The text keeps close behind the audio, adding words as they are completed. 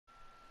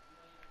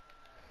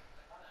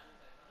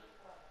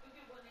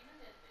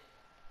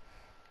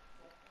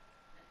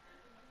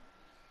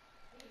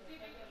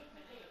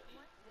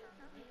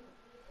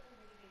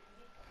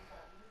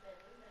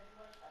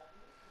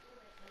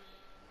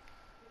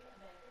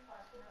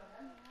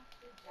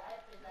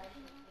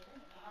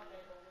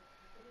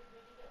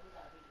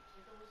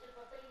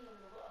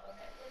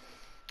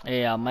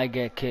Yeah, I might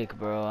get kicked,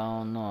 bro. I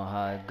don't know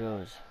how it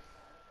goes.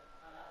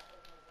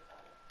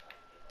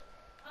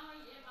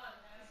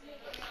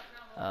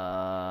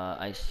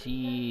 I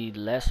see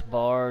less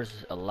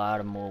bars, a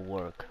lot more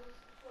work.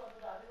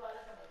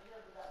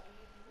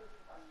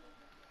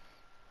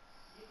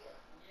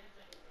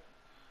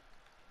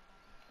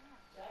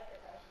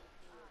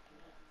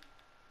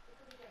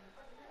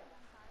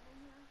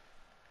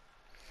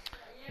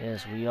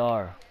 Yes, we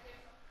are.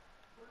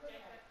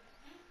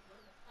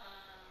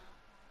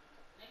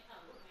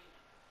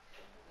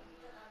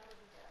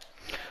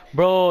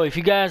 Bro, if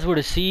you guys were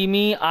to see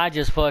me, I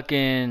just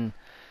fucking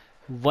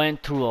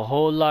went through a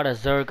whole lot of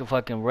Zerg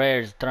fucking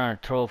rares trying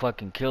to throw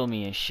fucking kill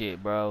me and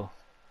shit, bro.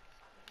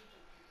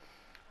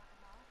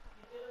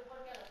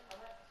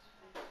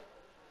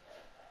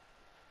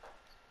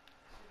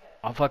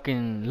 I'm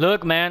fucking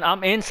look, man.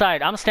 I'm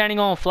inside. I'm standing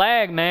on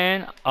flag,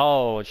 man.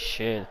 Oh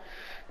shit.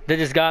 They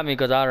just got me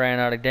because I ran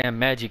out of damn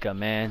Magica,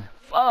 man.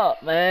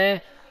 Fuck,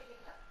 man.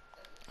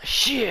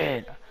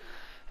 Shit.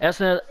 That's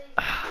not.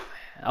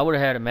 I would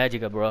have had a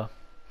Magica, bro.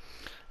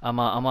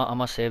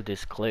 I'ma save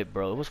this clip,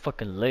 bro. It was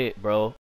fucking lit, bro.